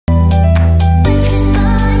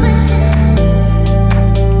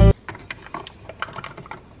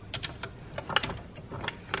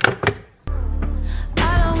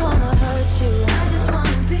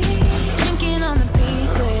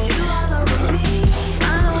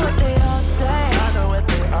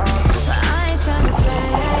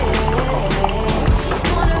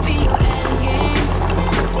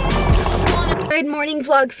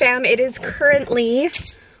vlog fam. It is currently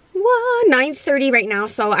 9:30 right now,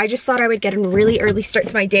 so I just thought I would get a really early start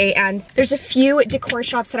to my day, and there's a few decor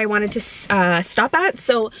shops that I wanted to stop at.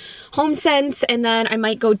 So Homesense, and then I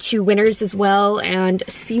might go to Winners as well and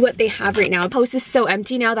see what they have right now. The house is so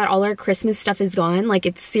empty now that all our Christmas stuff is gone. Like,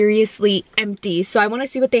 it's seriously empty. So I want to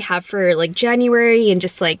see what they have for like January and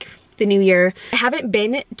just like the new year. I haven't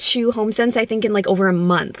been to Homesense I think in like over a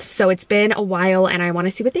month, so it's been a while and I want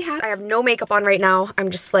to see what they have. I have no makeup on right now. I'm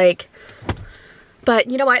just like, but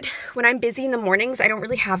you know what? When I'm busy in the mornings, I don't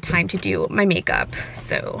really have time to do my makeup.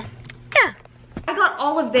 So yeah. I got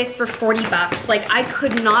all of this for 40 bucks. Like, I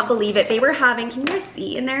could not believe it. They were having, can you guys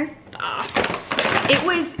see in there? It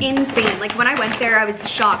was insane. Like, when I went there, I was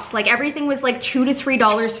shocked. Like, everything was like $2 to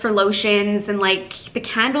 $3 for lotions, and like the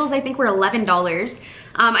candles I think were $11.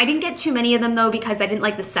 I didn't get too many of them though because I didn't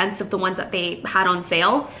like the scents of the ones that they had on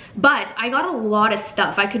sale, but I got a lot of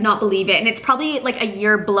stuff. I could not believe it, and it's probably like a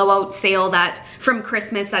year blowout sale that from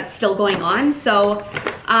Christmas that's still going on. So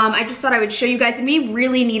I just thought I would show you guys, and we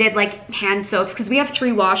really needed like hand soaps because we have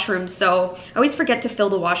 3 washrooms, so I always forget to fill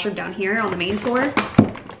the washroom down here on the main floor.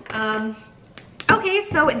 Okay,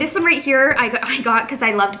 so this one right here I got because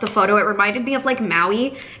I loved the photo. It reminded me of like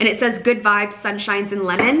Maui, and it says good vibes, sunshines, and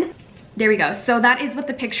lemon. There we go. So that is what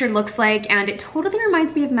the picture looks like, and it totally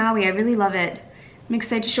reminds me of Maui. I really love it. I'm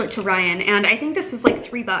excited to show it to Ryan, and I think this was like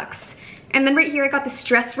 3 bucks. And then right here I got the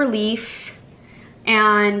stress relief,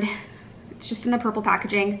 and it's just in the purple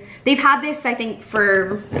packaging. They've had this I think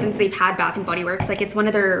since they've had Bath and Body Works. Like, it's one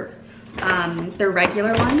of their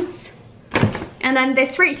regular ones. And then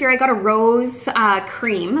this right here, I got a rose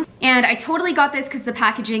cream. And I totally got this because the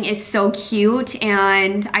packaging is so cute.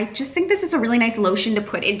 And I just think this is a really nice lotion to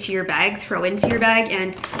put into your bag, throw into your bag.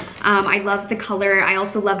 And I love the color. I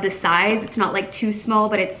also love the size. It's not like too small,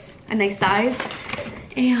 but it's a nice size.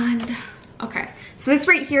 And okay, so this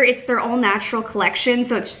right here, it's their all natural collection.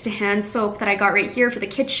 So it's just a hand soap that I got right here for the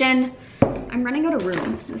kitchen. I'm running out of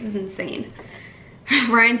room. This is insane.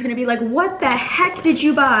 Ryan's gonna be like, what the heck did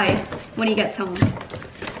you buy when he gets home?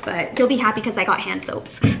 But he'll be happy because I got hand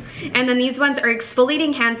soaps. And then these ones are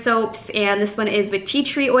exfoliating hand soaps, and this one is with tea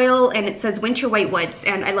tree oil, and it says winter white woods,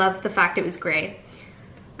 and I love the fact it was gray.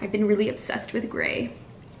 I've been really obsessed with gray.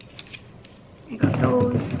 I got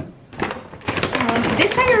those.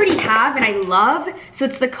 This I already have and I love. So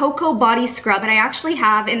it's the Cocoa Body Scrub, and I actually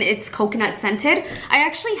have, and it's coconut scented. I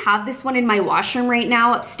actually have this one in my washroom right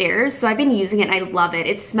now upstairs. So I've been using it and I love it.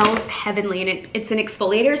 It smells heavenly, and it's an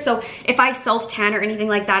exfoliator. So if I self-tan or anything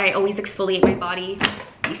like that, I always exfoliate my body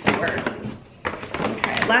before.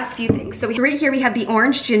 Okay, last few things. So right here we have the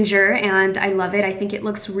orange ginger, and I love it. I think it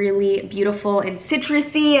looks really beautiful and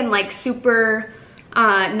citrusy and like super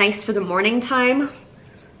nice for the morning time.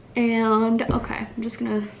 And okay, I'm just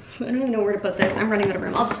gonna, I don't even know where to put this. I'm running out of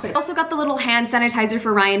room. I'll just put it. I also got the little hand sanitizer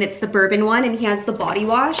for Ryan. It's the bourbon one, and he has the body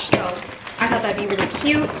wash, so I thought that'd be really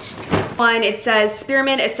cute. One, it says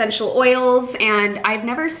spearmint essential oils, and I've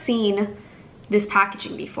never seen this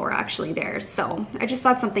packaging before actually there, so I just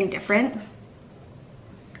thought something different.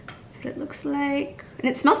 That's what it looks like, and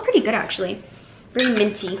it smells pretty good actually, very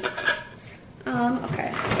minty.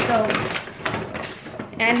 Okay, so.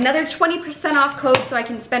 And another 20% off code so I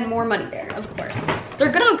can spend more money there, of course.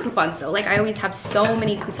 They're good on coupons though. Like, I always have so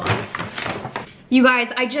many coupons. You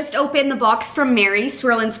guys, I just opened the box from Mary,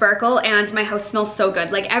 Swirl and Sparkle, and my house smells so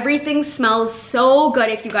good. Like, everything smells so good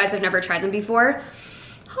if you guys have never tried them before.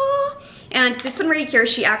 And this one right here,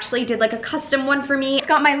 she actually did like a custom one for me. It's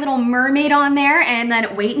got my little mermaid on there, and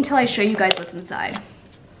then wait until I show you guys what's inside.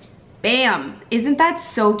 Bam! Isn't that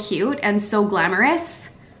so cute and so glamorous?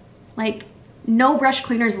 Like, no brush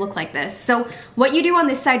cleaners look like this. So what you do on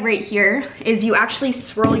this side right here is you actually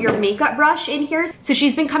swirl your makeup brush in here. So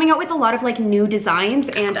she's been coming out with a lot of like new designs,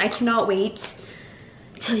 and I cannot wait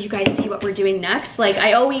till you guys see what we're doing next. Like,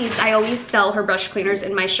 I always sell her brush cleaners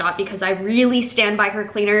in my shop because I really stand by her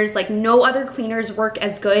cleaners. Like, no other cleaners work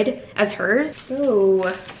as good as hers. So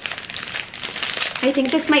I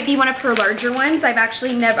think this might be one of her larger ones. I've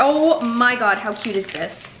actually never, oh my God, how cute is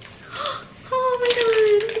this? Oh my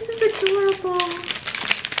God, this is adorable.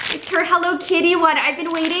 It's her Hello Kitty one. I've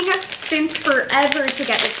been waiting since forever to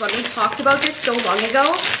get this one. We talked about this so long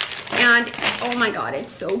ago, and oh my God,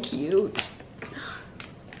 it's so cute.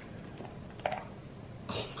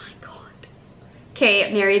 Oh my God.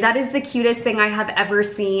 Okay, Mary, that is the cutest thing I have ever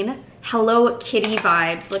seen. Hello Kitty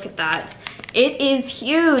vibes, look at that. It is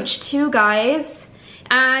huge too, guys.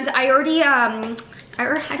 And I already, I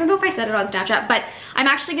don't know if I said it on Snapchat, but I'm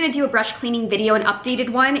actually gonna do a brush cleaning video, an updated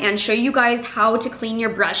one, and show you guys how to clean your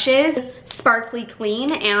brushes sparkly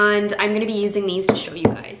clean, and I'm gonna be using these to show you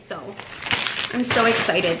guys. So I'm so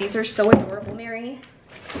excited. These are so adorable, Mary.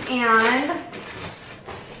 And,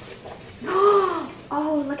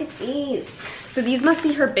 oh, look at these. So these must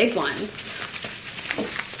be her big ones.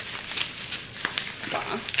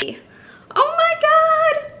 Wow. Oh my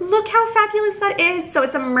God, look how fabulous that is. So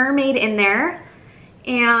it's a mermaid in there.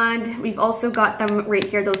 And we've also got them right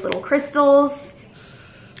here, those little crystals.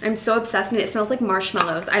 I'm so obsessed with it. It smells like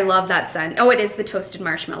marshmallows. I love that scent. Oh, it is the toasted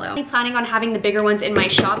marshmallow. I'm planning on having the bigger ones in my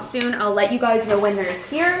shop soon. I'll let you guys know when they're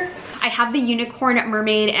here. I have the unicorn,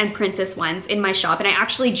 mermaid, and princess ones in my shop, and I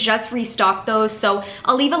actually just restocked those, so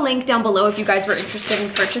I'll leave a link down below if you guys were interested in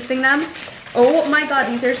purchasing them. Oh my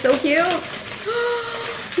God, these are so cute.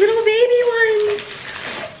 Little baby ones.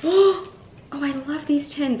 Oh, I love these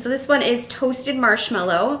tins. So this one is toasted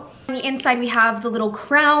marshmallow. On the inside we have the little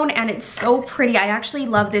crown, and it's so pretty. I actually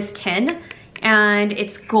love this tin, and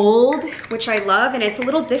it's gold, which I love, and it's a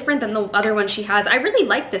little different than the other one she has. I really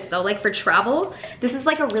like this though, like for travel. This is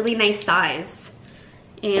like a really nice size,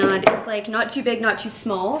 and it's like not too big, not too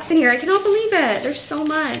small. In here, I cannot believe it. There's so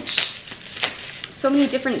much, so many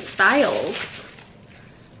different styles.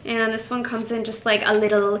 And this one comes in just like a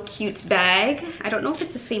little cute bag. I don't know if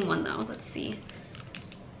it's the same one though. Let's see.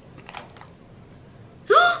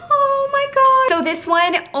 Oh my God. So this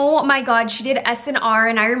one, oh my God, she did S&R,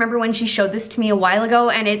 and I remember when she showed this to me a while ago,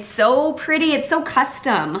 and it's so pretty. It's so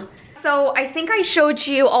custom. So I think I showed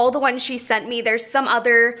you all the ones she sent me. There's some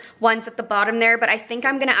other ones at the bottom there, but I think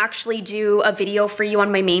I'm gonna actually do a video for you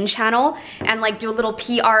on my main channel and like do a little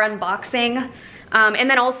PR unboxing. And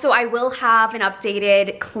then also I will have an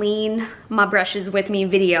updated clean my brushes with me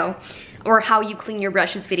video, or how you clean your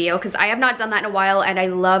brushes video, because I have not done that in a while, and I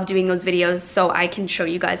love doing those videos so I can show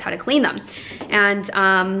you guys how to clean them. And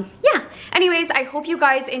yeah, anyways, I hope you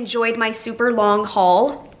guys enjoyed my super long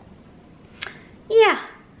haul. Yeah.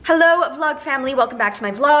 Hello vlog family, welcome back to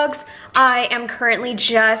my vlogs. I am currently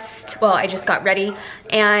I just got ready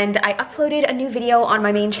and I uploaded a new video on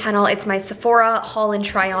my main channel. It's my Sephora haul and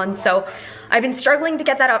try on. So I've been struggling to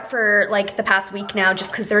get that up for like the past week now,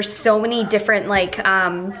 just because there's so many different like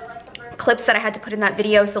clips that I had to put in that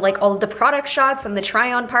video, so like all of the product shots and the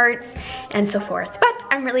try on parts and so forth. But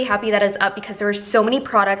I'm really happy that it's up because there were so many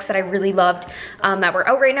products that I really loved that were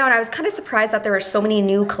out right now, and I was kind of surprised that there were so many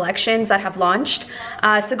new collections that have launched.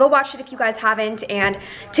 So go watch it if you guys haven't. And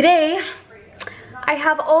today I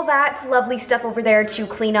have all that lovely stuff over there to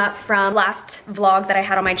clean up from last vlog that I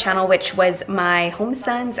had on my channel, which was my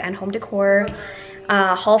Homesense and home decor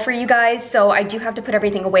haul for you guys. So I do have to put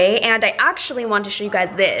everything away, and I actually want to show you guys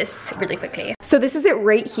this really quickly. So this is it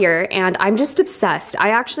right here, and I'm just obsessed.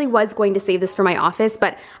 I actually was going to save this for my office,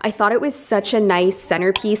 but I thought it was such a nice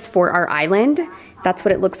centerpiece for our island. That's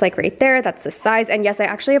what it looks like right there. That's the size. And yes, I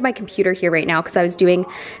actually have my computer here right now because I was doing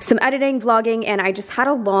some editing, vlogging, and I just had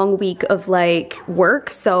a long week of like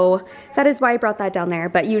work. So that is why I brought that down there,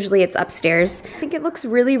 but usually it's upstairs. I think it looks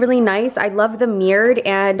really, really nice. I love the mirrored,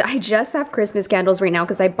 and I just have Christmas candles right now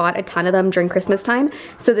because I bought a ton of them during Christmas time.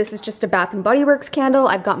 So this is just a Bath & Body Works candle.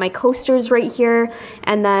 I've got my coasters right here,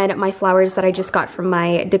 and then my flowers that I just got from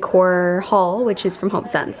my decor haul, which is from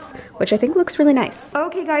Homesense, which I think looks really nice.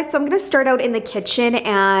 Okay guys, so I'm gonna start out in the kitchen,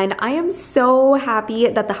 and I am so happy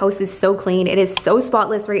that the house is so clean. It is so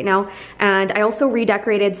spotless right now, and I also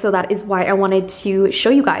redecorated, so that is why I wanted to show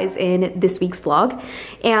you guys in this week's vlog.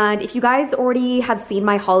 And if you guys already have seen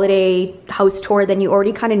my holiday house tour, then you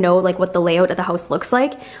already kind of know like what the layout of the house looks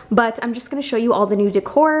like, but I'm just gonna show you all the new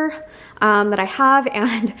decor that I have.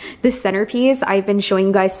 And this centerpiece I've been showing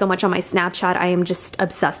you guys so much on my Snapchat. I am just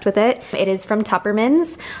obsessed with it. It is from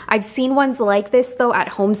Tupperman's. I've seen ones like this though at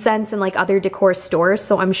Homesense and like other decor stores,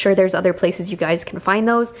 so I'm sure there's other places you guys can find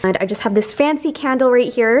those. And I just have this fancy candle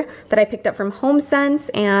right here that I picked up from Homesense,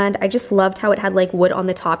 and I just loved how it had like wood on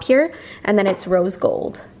the top here, and then it's rose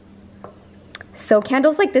gold. So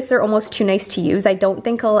candles like this are almost too nice to use. I don't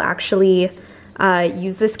think I'll actually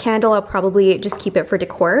use this candle. I'll probably just keep it for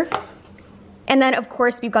decor. And then of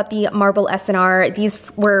course we've got the marble S&R. These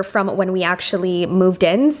were from when we actually moved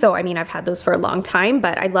in, so I mean I've had those for a long time,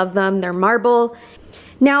 but I love them. They're marble.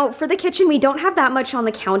 Now for the kitchen, we don't have that much on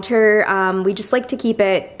the counter. We just like to keep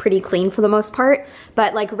it pretty clean for the most part.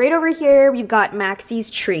 But like right over here, we've got Maxie's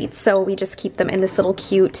treats. So we just keep them in this little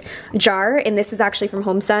cute jar. And this is actually from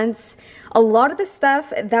Homesense. A lot of the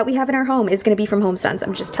stuff that we have in our home is gonna be from Homesense.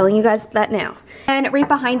 I'm just telling you guys that now. And right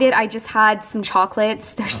behind it, I just had some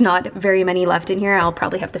chocolates. There's not very many left in here. I'll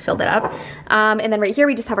probably have to fill that up. And then right here,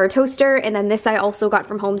 we just have our toaster. And then this I also got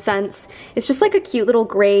from Homesense. It's just like a cute little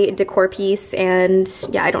gray decor piece. And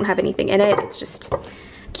yeah, I don't have anything in it. It's just a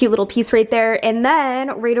cute little piece right there. And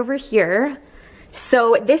then right over here,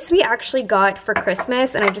 So this we actually got for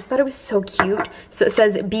Christmas, and I just thought it was so cute. So it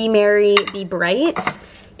says, be merry, be bright.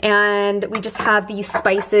 And we just have these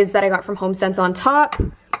spices that I got from Homesense on top.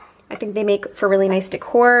 I think they make for really nice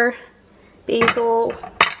decor. Basil.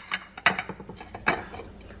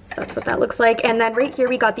 So that's what that looks like. And then right here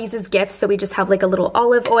we got these as gifts. So we just have like a little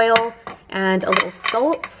olive oil and a little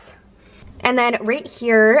salt. And then right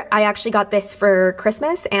here, I actually got this for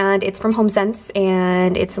Christmas, and it's from Homesense,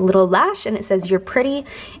 and it's a little lash, and it says, you're pretty.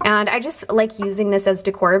 And I just like using this as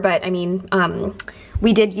decor, but I mean,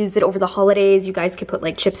 we did use it over the holidays. You guys could put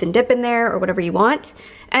like chips and dip in there or whatever you want.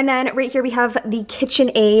 And then right here we have the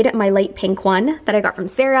KitchenAid, my light pink one that I got from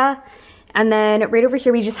Sarah. And then right over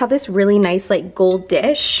here, we just have this really nice like gold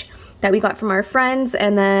dish that we got from our friends,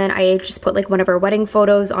 and then I just put like one of our wedding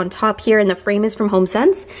photos on top here, and the frame is from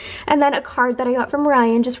Homesense. And then a card that I got from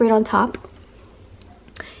Ryan just right on top.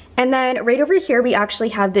 And then right over here we actually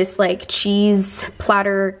have this like cheese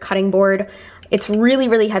platter cutting board. It's really,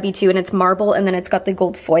 really heavy too, and it's marble, and then it's got the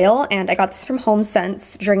gold foil, and I got this from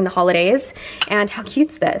Homesense during the holidays. And how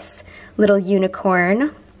cute's this? Little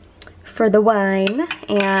unicorn for the wine,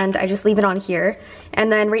 and I just leave it on here.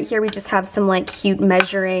 And then right here we just have some like cute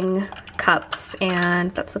measuring cups,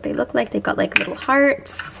 and that's what they look like. They've got like little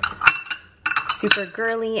hearts, super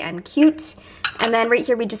girly and cute. And then right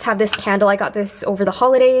here we just have this candle. I got this over the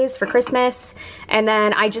holidays for Christmas, and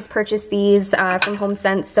then I just purchased these from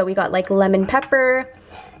Homesense. So we got like lemon pepper,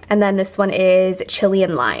 and then this one is chili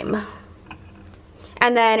and lime.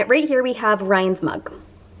 And then right here we have Ryan's mug.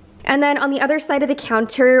 And then on the other side of the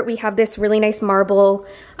counter, we have this really nice marble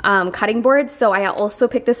cutting board. So I also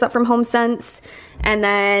picked this up from Homesense. And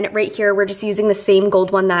then right here, we're just using the same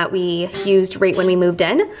gold one that we used right when we moved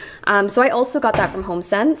in. So I also got that from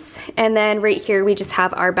Homesense. And then right here, we just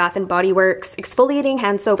have our Bath & Body Works exfoliating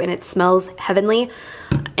hand soap, and it smells heavenly.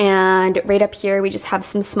 And right up here, we just have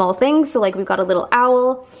some small things. So like we've got a little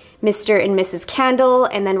owl, Mr. and Mrs. Candle.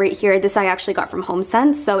 And then right here, this I actually got from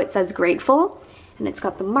Homesense. So it says grateful. And it's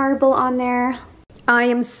got the marble on there. I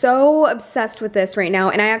am so obsessed with this right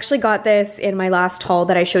now, and I actually got this in my last haul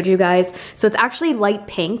that I showed you guys. So it's actually light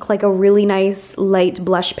pink, like a really nice light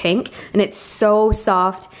blush pink, and it's so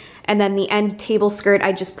soft. And then the end table skirt,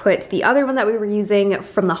 I just put the other one that we were using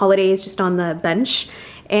from the holidays just on the bench.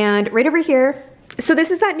 And right over here, so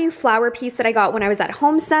this is that new flower piece that I got when I was at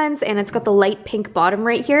Homesense, and it's got the light pink bottom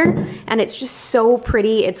right here, and it's just so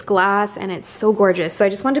pretty. It's glass and it's so gorgeous. So I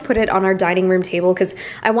just wanted to put it on our dining room table because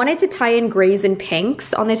I wanted to tie in grays and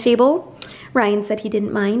pinks on the table. Ryan said he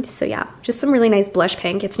didn't mind, so yeah, just some really nice blush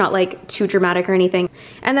pink. It's not like too dramatic or anything.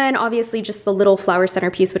 And then obviously just the little flower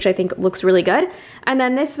centerpiece, which I think looks really good. And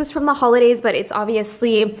then this was from the holidays, but it's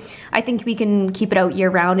obviously, I think we can keep it out year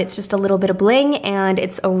round. It's just a little bit of bling, and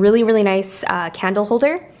it's a really, really nice candle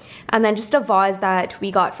holder. And then just a vase that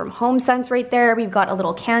we got from Homesense right there. We've got a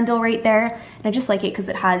little candle right there, and I just like it because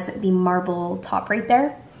it has the marble top right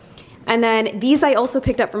there. And then these I also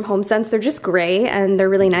picked up from Homesense. They're just gray and they're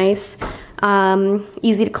really nice,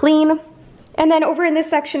 easy to clean. And then over in this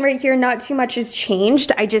section right here, not too much has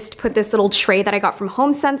changed. I just put this little tray that I got from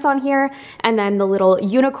Homesense on here, and then the little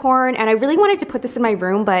unicorn. And I really wanted to put this in my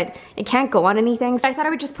room, but it can't go on anything. So I thought I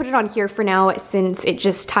would just put it on here for now, since it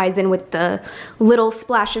just ties in with the little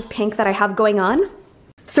splash of pink that I have going on.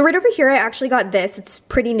 So right over here, I actually got this. It's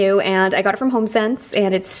pretty new, and I got it from Homesense,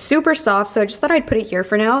 and it's super soft, so I just thought I'd put it here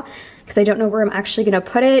for now, because I don't know where I'm actually gonna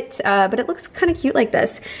put it, but it looks kind of cute like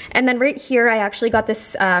this. And then right here, I actually got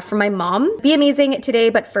this from my mom. Be amazing today,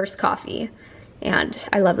 but first coffee. And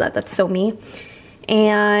I love that, that's so me.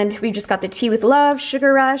 And we just got the tea with love,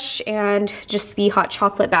 sugar rush, and just the hot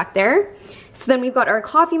chocolate back there. So then we've got our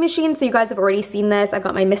coffee machine. So you guys have already seen this. I've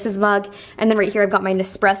got my Mrs. mug, and then right here I've got my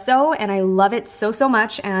Nespresso, and I love it so, so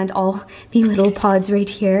much. And all the little pods right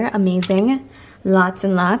here, amazing. Lots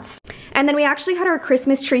and lots. And then we actually had our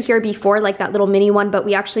Christmas tree here before, like that little mini one, but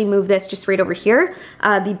we actually moved this just right over here,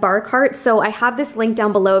 the bar cart. So I have this link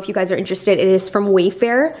down below if you guys are interested. It is from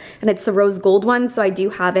Wayfair, and it's the rose gold one, so I do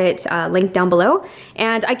have it linked down below.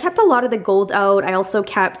 And I kept a lot of the gold out. I also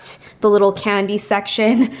kept the little candy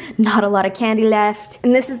section, not a lot of candy left.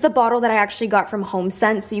 And this is the bottle that I actually got from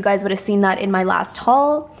Homesense, so you guys would have seen that in my last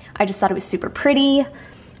haul. I just thought it was super pretty.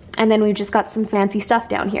 And then we've just got some fancy stuff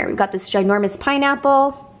down here. We've got this ginormous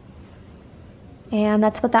pineapple. And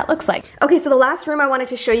that's what that looks like. Okay, so the last room I wanted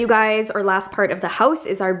to show you guys, or last part of the house,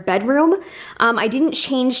 is our bedroom. I didn't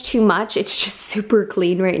change too much. It's just super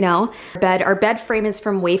clean right now. Our bed frame is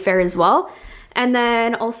from Wayfair as well. And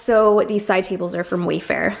then also these side tables are from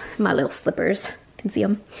Wayfair. My little slippers, you can see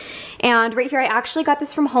them. And right here, I actually got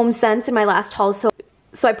this from Homesense in my last haul.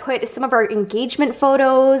 So So I put some of our engagement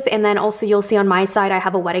photos, and then also you'll see on my side I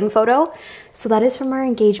have a wedding photo. So that is from our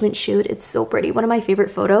engagement shoot. It's so pretty, one of my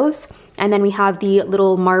favorite photos. And then we have the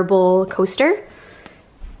little marble coaster.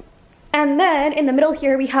 And then in the middle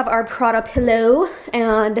here we have our Prada pillow,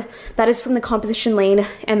 and that is from the Composition Lane.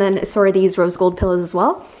 And then so are these rose gold pillows as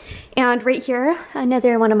well. And right here,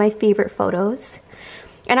 another one of my favorite photos.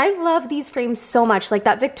 And I love these frames so much. Like,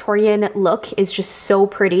 that Victorian look is just so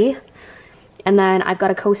pretty. And then I've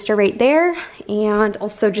got a coaster right there, and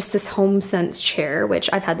also just this Homesense chair, which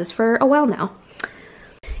I've had this for a while now.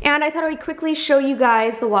 And I thought I would quickly show you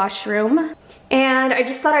guys the washroom. And I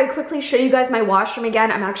just thought I would quickly show you guys my washroom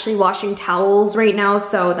again. I'm actually washing towels right now,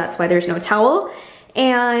 so that's why there's no towel.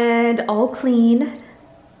 And all clean.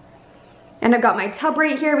 And I've got my tub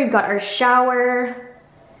right here. We've got our shower.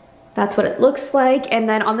 That's what it looks like. And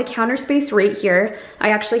then on the counter space right here,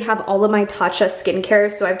 I actually have all of my Tatcha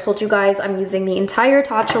skincare. So I've told you guys I'm using the entire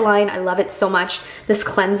Tatcha line. I love it so much. This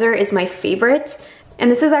cleanser is my favorite. And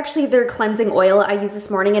this is actually their cleansing oil I use this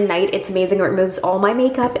morning and night. It's amazing. It removes all my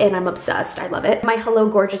makeup and I'm obsessed. I love it. My Hello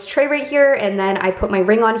Gorgeous tray right here, and then I put my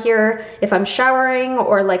ring on here if I'm showering,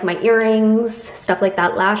 or like my earrings, stuff like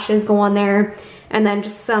that. Lashes go on there, and then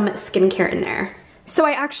just some skincare in there. So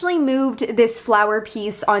I actually moved this flower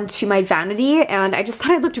piece onto my vanity, and I just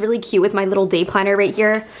thought it looked really cute with my little day planner right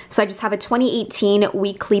here. So I just have a 2018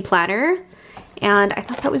 weekly planner. And I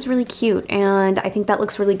thought that was really cute, and I think that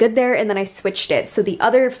looks really good there, and then I switched it. So the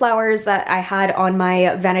other flowers that I had on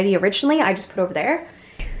my vanity originally, I just put over there.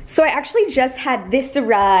 So I actually just had this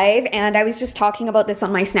arrive, and I was just talking about this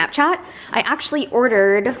on my Snapchat. I actually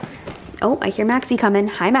ordered, oh, I hear Maxie coming.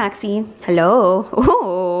 Hi, Maxie. Hello.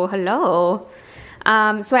 Oh, hello.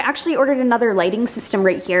 So I actually ordered another lighting system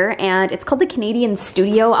right here, and it's called the Canadian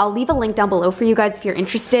Studio. I'll leave a link down below for you guys if you're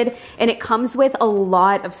interested, and it comes with a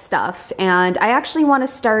lot of stuff. And I actually want to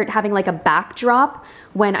start having like a backdrop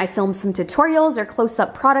when I film some tutorials or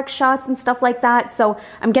close-up product shots and stuff like that. So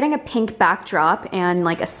I'm getting a pink backdrop and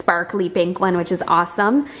like a sparkly pink one, which is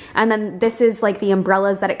awesome. And then this is like the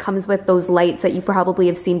umbrellas that it comes with, those lights that you probably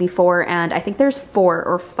have seen before, and I think there's 4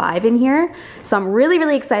 or 5 in here. So I'm really,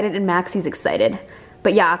 really excited, and Maxie's excited.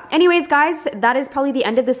 But yeah, anyways guys, that is probably the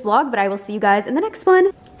end of this vlog, but I will see you guys in the next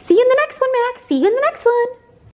one. See you in the next one, Max. See you in the next one.